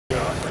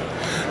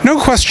No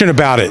question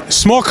about it,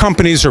 small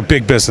companies are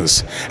big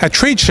business. At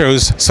trade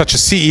shows such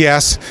as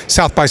CES,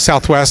 South by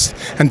Southwest,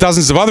 and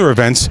dozens of other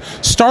events,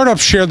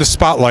 startups share the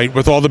spotlight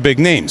with all the big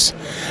names.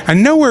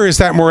 And nowhere is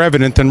that more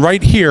evident than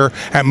right here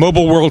at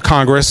Mobile World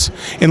Congress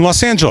in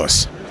Los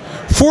Angeles.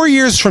 4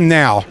 years from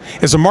now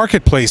is a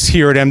marketplace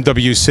here at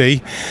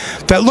MWC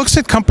that looks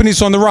at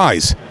companies on the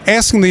rise,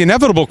 asking the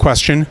inevitable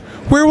question,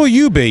 where will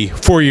you be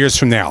 4 years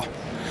from now?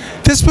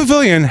 This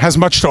pavilion has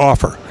much to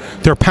offer.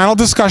 There are panel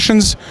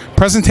discussions,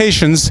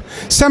 presentations,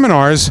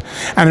 seminars,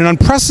 and an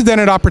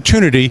unprecedented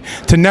opportunity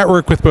to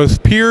network with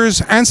both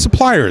peers and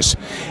suppliers,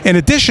 in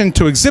addition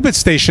to exhibit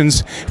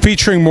stations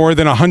featuring more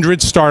than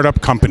 100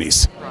 startup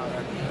companies.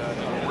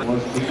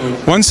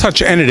 One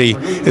such entity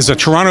is a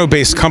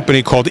Toronto-based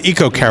company called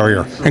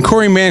EcoCarrier, and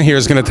Corey Mann here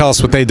is going to tell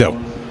us what they do.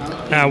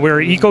 We're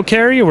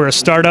EcoCarrier. We're a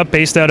startup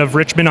based out of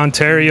Richmond,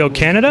 Ontario,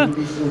 Canada.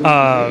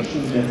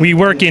 We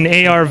work in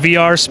AR,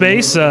 VR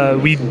space.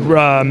 We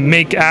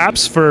make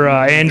apps for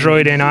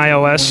Android and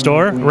iOS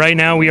store. Right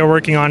now we are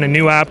working on a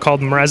new app called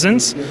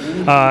Mresence.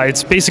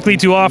 It's basically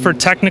to offer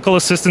technical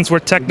assistance where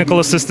technical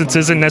assistance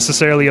isn't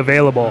necessarily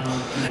available.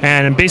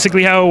 And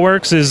basically how it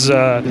works is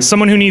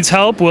someone who needs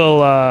help will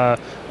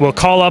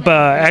call up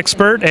an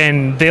expert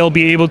and they'll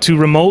be able to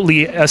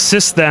remotely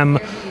assist them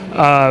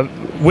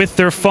with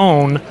their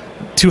phone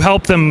to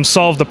help them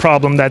solve the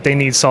problem that they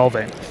need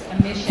solving.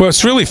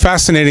 What's really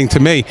fascinating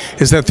to me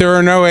is that there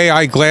are no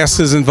AI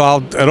glasses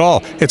involved at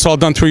all. It's all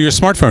done through your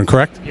smartphone,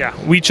 correct? Yeah,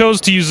 we chose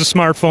to use a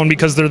smartphone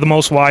because they're the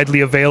most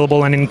widely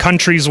available, and in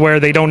countries where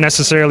they don't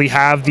necessarily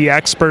have the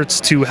experts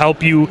to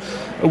help you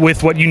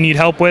with what you need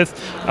help with.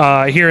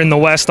 Here in the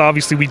West,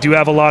 obviously, we do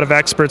have a lot of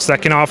experts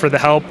that can offer the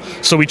help,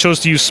 so we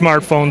chose to use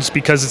smartphones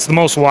because it's the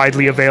most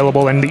widely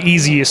available and the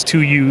easiest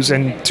to use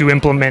and to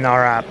implement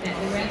our app.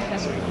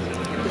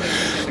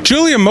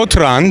 Julia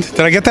Motrand,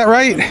 did I get that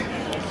right?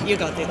 You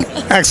got it.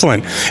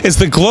 Excellent. Is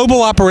the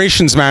Global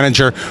Operations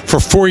Manager for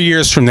 4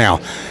 years from now.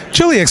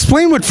 Julia,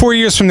 explain what 4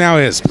 years from now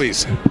is,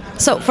 please.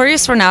 So 4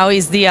 years from now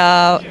is the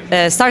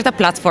startup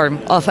platform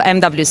of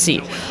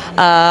MWC.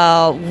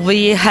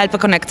 We help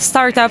connect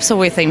startups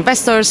with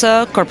investors,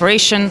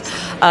 corporations,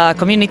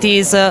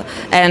 communities,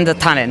 and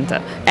talent.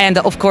 And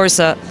of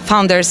course,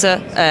 founders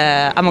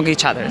among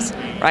each others,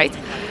 right?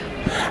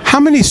 How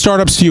many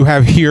startups do you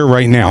have here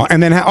right now?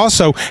 And then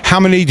also, how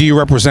many do you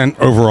represent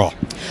overall?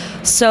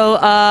 So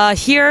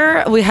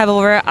here we have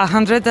over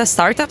 100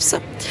 startups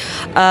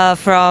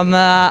from,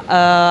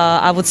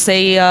 I would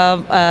say,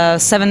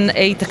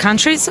 7-8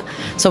 countries.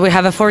 So we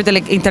have 4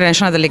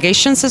 international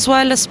delegations as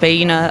well,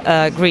 Spain,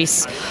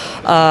 Greece,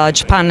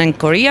 Japan and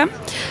Korea.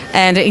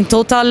 And in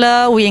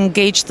total, we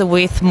engaged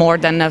with more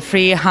than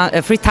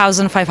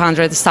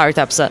 3,500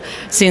 startups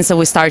since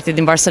we started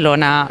in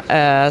Barcelona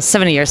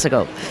 7 years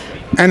ago.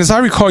 And as I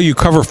recall, you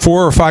cover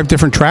 4 or 5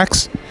 different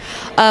tracks?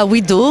 We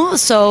do.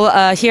 So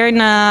here in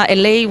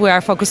LA, we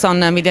are focused on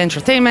media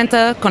entertainment,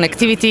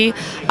 connectivity,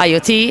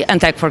 IoT, and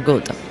tech for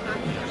good.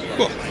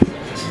 Cool.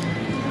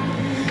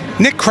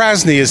 Nick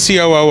Krasny is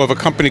COO of a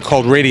company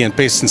called Radiant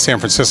based in San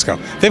Francisco.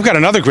 They've got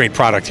another great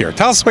product here.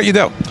 Tell us what you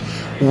do.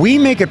 We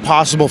make it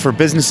possible for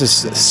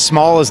businesses as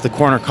small as the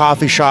corner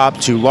coffee shop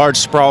to large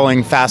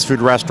sprawling fast food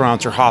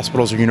restaurants or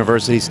hospitals or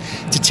universities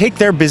to take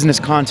their business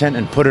content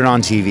and put it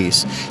on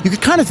TVs. You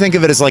could kind of think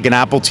of it as like an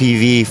Apple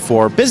TV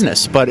for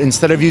business, but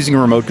instead of using a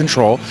remote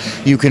control,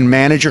 you can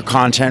manage your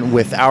content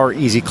with our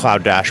Easy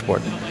Cloud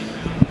dashboard.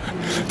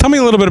 Tell me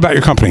a little bit about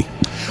your company.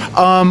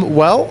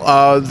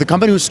 The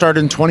company was started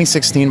in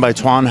 2016 by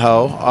Tuan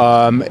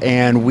Ho,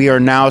 and we are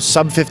now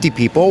sub 50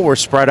 people. We're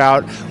spread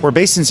out. We're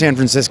based in San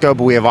Francisco,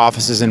 but we have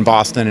offices in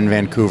Boston and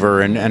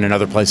Vancouver and in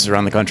other places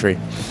around the country.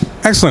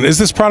 Excellent. Is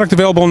this product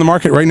available in the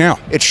market right now?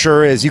 It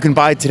sure is. You can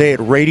buy it today at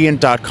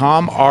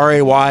radiant.com,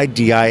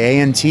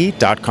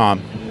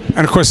 RAYDIANT.com.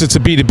 And of course, it's a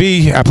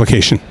B2B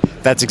application.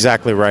 That's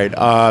exactly right.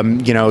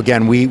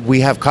 Again, we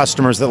have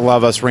customers that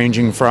love us,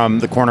 ranging from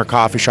the corner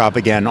coffee shop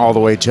again, all the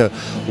way to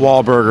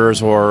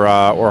Wahlburgers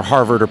or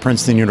Harvard or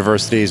Princeton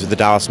universities or the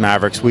Dallas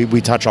Mavericks.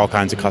 We touch all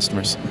kinds of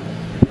customers.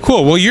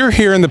 Cool. Well, you're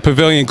here in the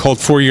pavilion called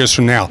 4 years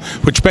from now,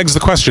 which begs the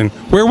question,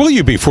 where will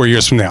you be 4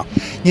 years from now?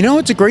 You know,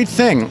 it's a great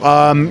thing.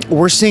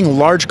 We're seeing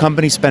large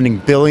companies spending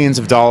billions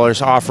of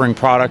dollars offering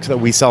products that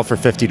we sell for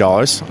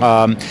 $50.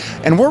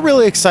 And we're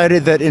really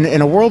excited that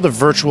in a world of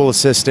virtual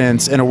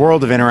assistants, in a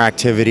world of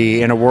interactivity,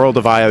 in a world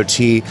of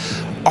IoT,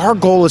 our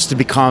goal is to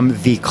become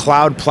the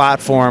cloud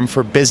platform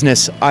for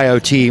business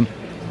IoT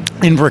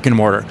in brick and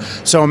mortar.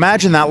 So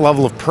imagine that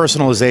level of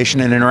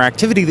personalization and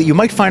interactivity that you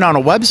might find on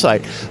a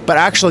website, but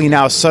actually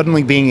now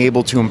suddenly being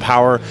able to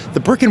empower the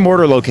brick and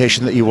mortar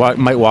location that you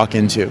might walk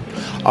into.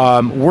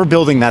 We're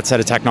building that set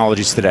of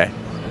technologies today.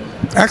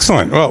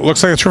 Excellent. Well, it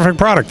looks like a terrific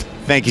product.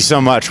 Thank you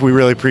so much. We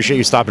really appreciate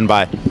you stopping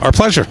by. Our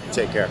pleasure.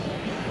 Take care.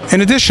 In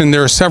addition,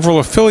 there are several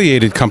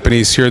affiliated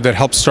companies here that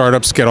help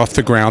startups get off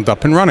the ground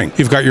up and running.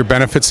 You've got your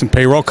benefits and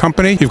payroll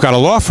company, you've got a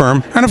law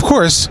firm, and of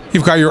course,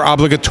 you've got your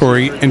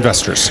obligatory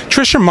investors.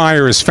 Tricia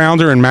Meyer is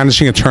founder and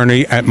managing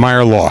attorney at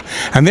Meyer Law,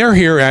 and they're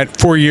here at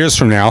 4 years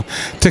from now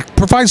to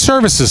provide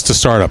services to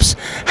startups.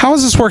 How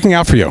is this working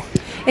out for you?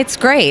 It's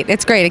great.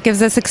 It's great. It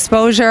gives us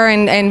exposure,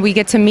 and we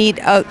get to meet,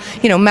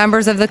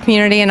 members of the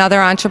community and other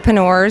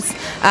entrepreneurs.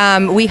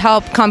 We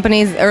help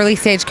companies, early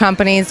stage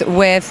companies,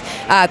 with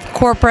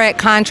corporate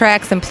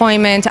contracts,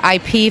 employment,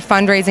 IP,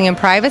 fundraising, and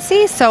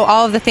privacy. So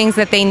all of the things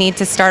that they need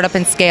to start up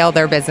and scale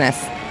their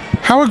business.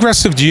 How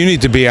aggressive do you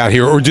need to be out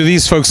here, or do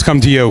these folks come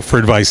to you for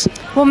advice?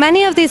 Well,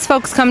 many of these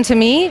folks come to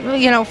me,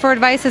 for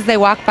advice as they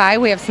walk by.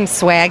 We have some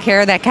swag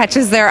here that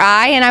catches their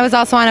eye, and I was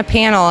also on a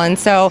panel, and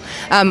so,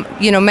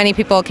 many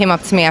people came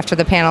up to me after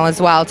the panel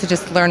as well to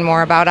just learn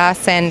more about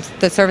us and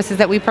the services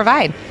that we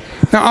provide.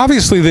 Now,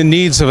 obviously, the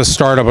needs of a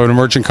startup, an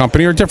emerging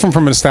company, are different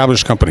from an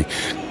established company.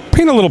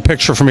 Paint a little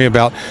picture for me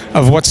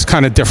of what's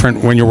kind of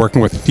different when you're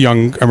working with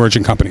young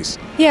emerging companies.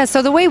 Yeah,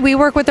 so the way we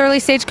work with early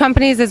stage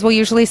companies is we'll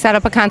usually set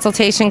up a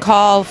consultation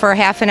call for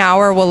half an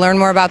hour. We'll learn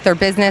more about their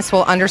business.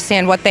 We'll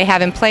understand what they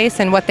have in place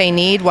and what they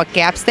need, what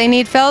gaps they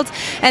need filled.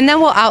 And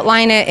then we'll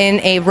outline it in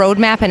a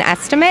roadmap and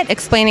estimate,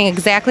 explaining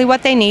exactly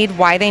what they need,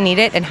 why they need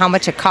it, and how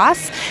much it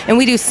costs. And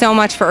we do so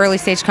much for early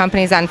stage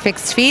companies on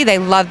fixed fee. They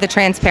love the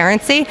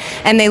transparency,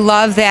 and they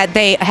love that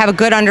they have a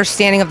good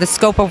understanding of the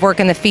scope of work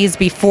and the fees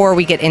before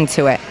we get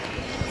into it.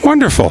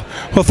 Wonderful.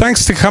 Well,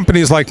 thanks to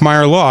companies like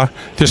Meyer Law,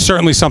 there's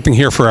certainly something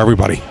here for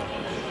everybody.